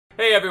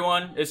Hey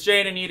everyone, it's Jay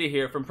and Anita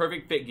here from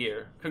Perfect Fit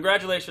Gear.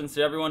 Congratulations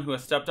to everyone who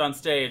has stepped on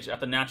stage at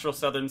the Natural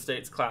Southern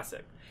States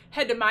Classic.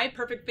 Head to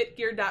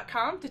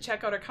myperfectfitgear.com to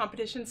check out our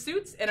competition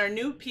suits and our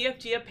new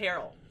PFG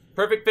apparel.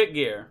 Perfect Fit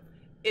Gear.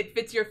 It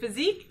fits your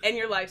physique and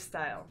your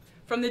lifestyle.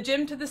 From the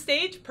gym to the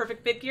stage,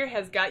 Perfect Fit Gear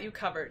has got you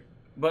covered.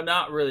 But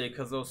not really,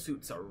 because those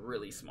suits are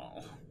really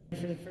small.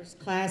 For the first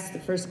class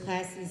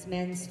is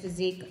men's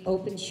physique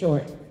open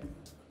short.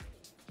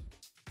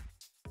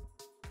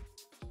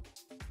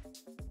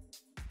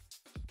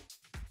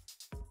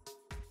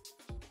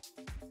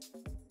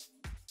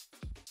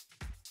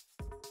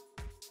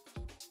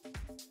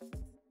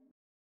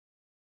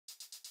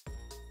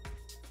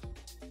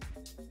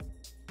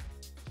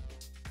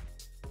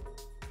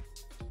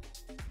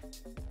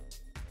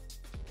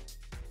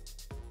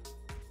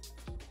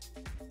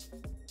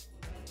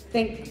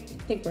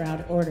 Think we're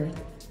out of order.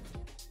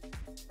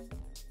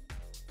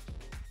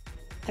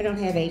 I don't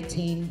have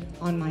 18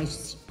 on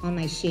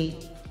my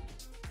sheet.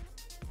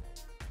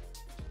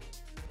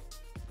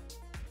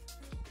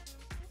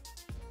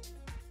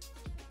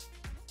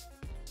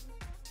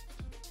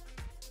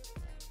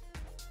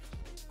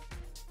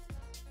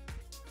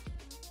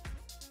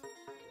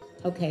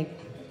 Okay,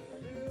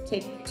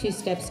 take 2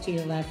 steps to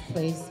your left,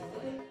 please.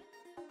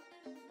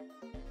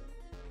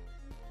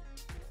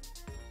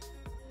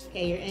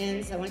 Okay, your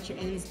ends, I want your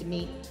ends to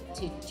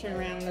turn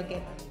around,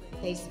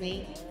 face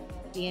me.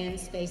 The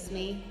ends face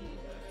me.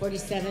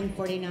 47,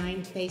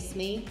 49, face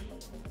me.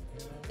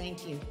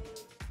 Thank you.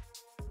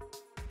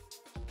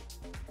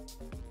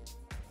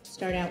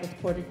 Start out with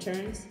quarter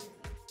turns.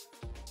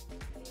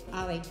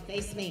 Ollie,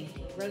 face me.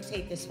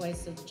 Rotate this way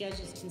so the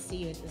judges can see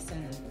you at the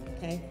center,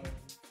 okay?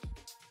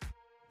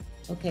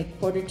 Okay,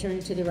 quarter turn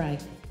to the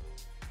right.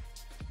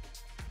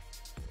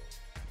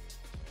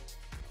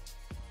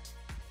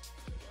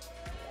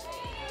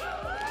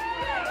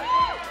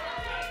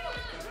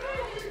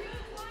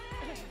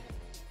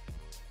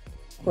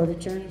 Quarter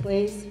turn,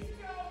 please.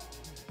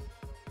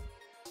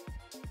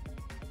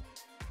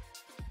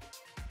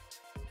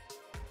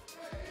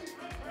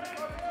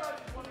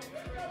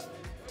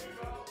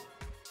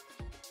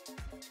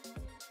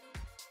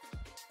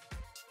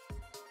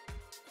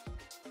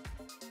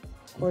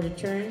 Quarter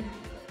turn.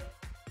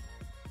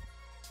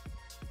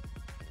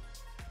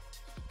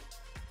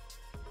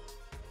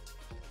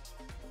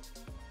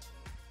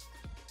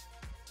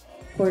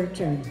 Quarter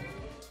turn.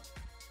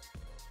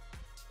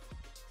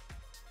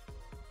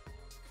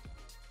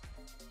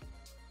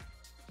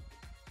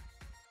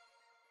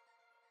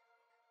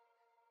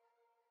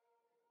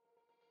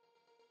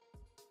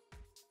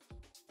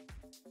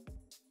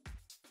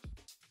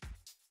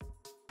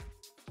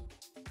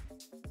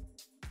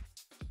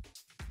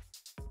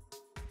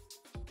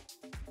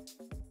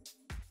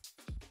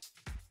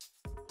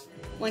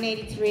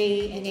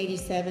 $183 and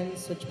 $87,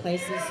 switch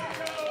places.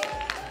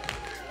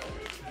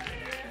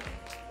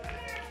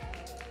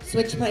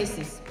 Switch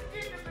places.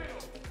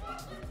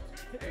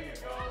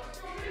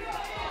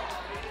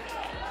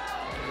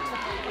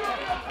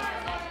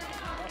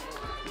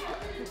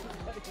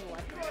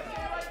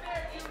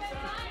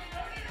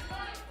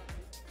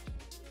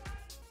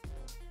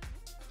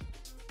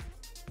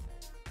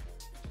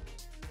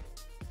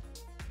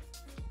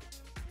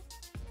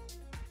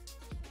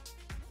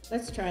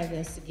 Let's try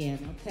this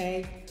again,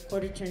 okay?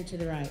 Quarter turn to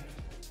the right.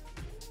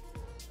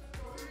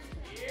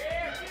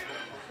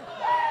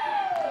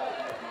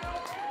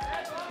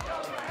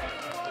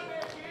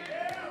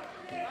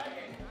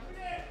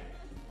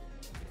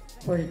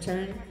 Quarter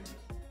turn.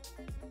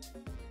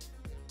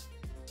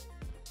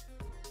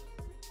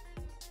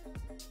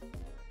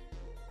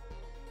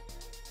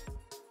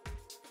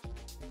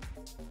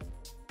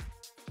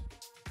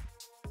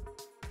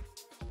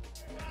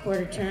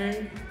 Quarter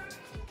turn.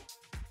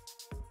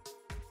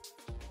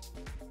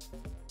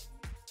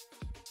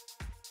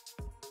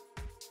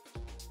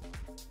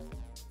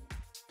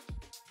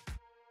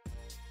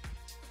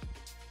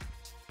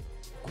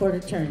 Quarter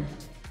turn.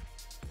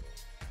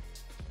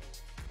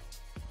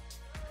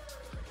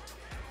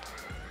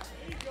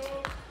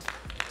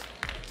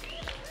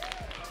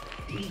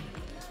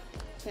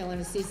 I want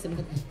to see some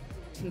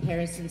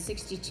comparison.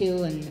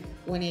 62 and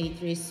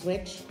 183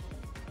 switch.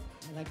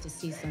 I'd like to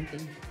see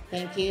something.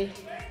 Thank you.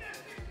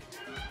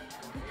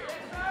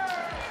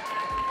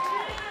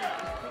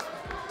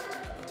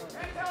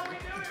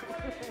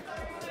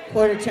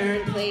 Quarter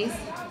turn, please.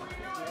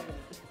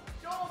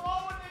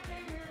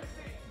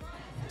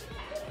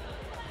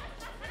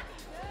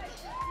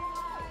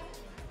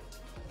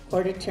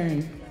 Quarter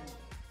turn.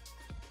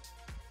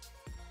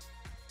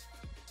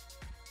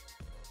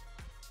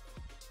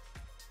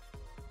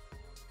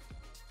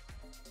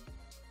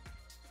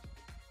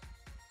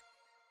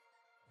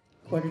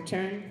 Quarter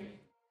turn.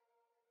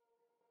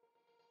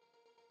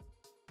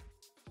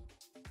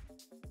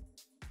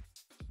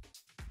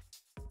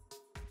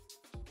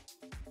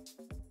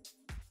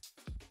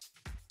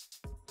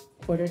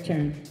 Quarter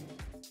turn.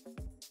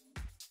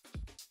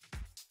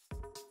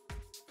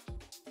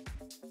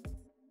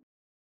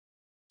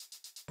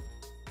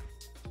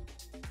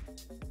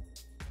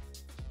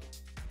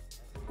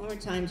 One more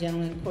time. time,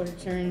 gentlemen, quarter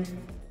turn.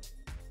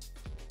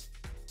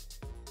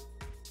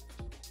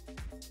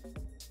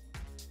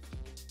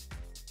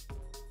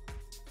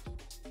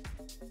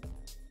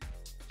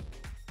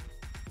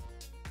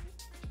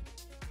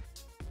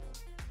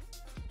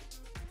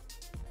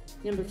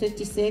 Number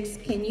 56,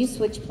 can you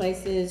switch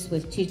places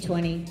with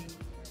 220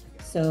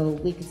 so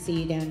we could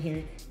see you down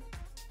here?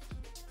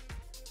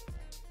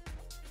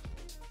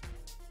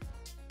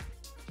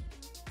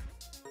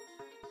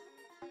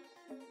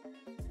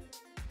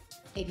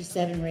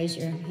 '87, raise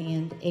your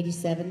hand.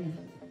 87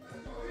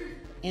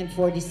 and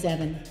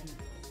 47.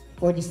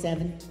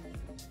 47,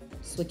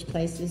 switch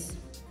places.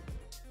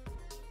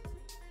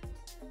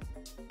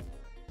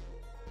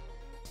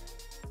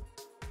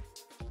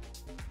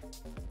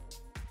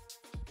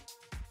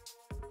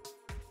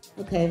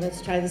 Okay,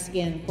 let's try this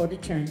again, quarter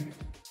turn.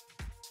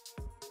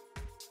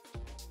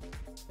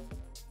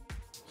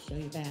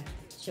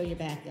 Show your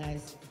back,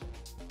 guys.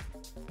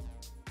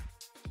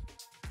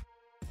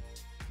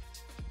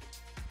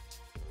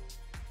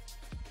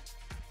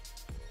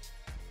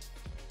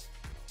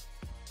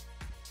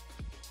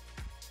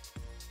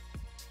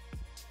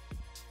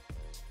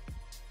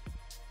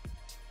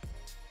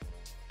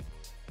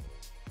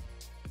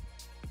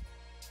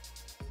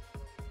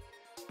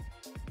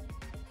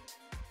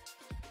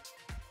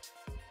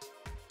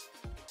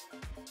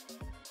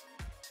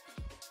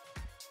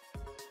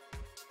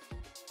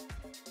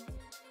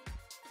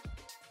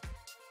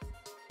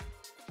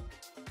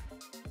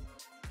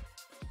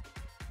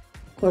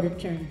 Quarter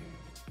turn.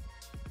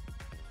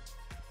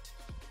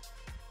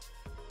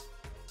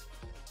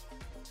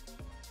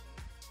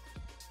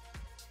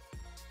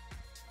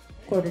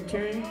 Quarter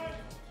turn.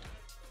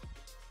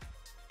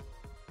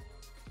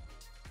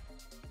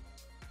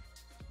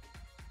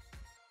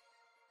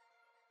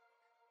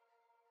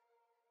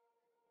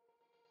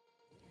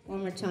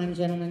 One more time,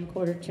 gentlemen,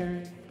 quarter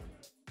turn.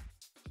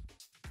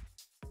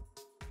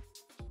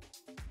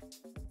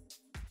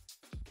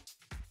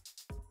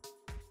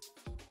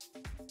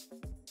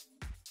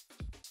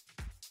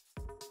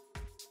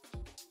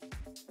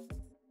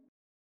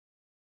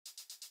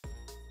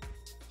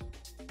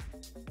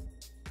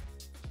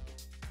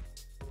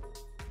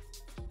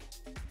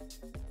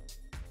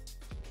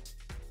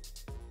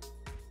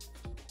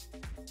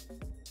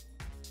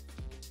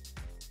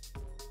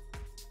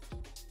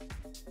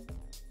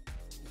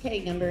 Okay,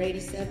 number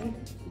 87,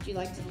 would you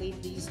like to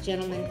lead these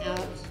gentlemen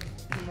out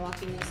and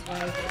walking this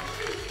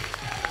way?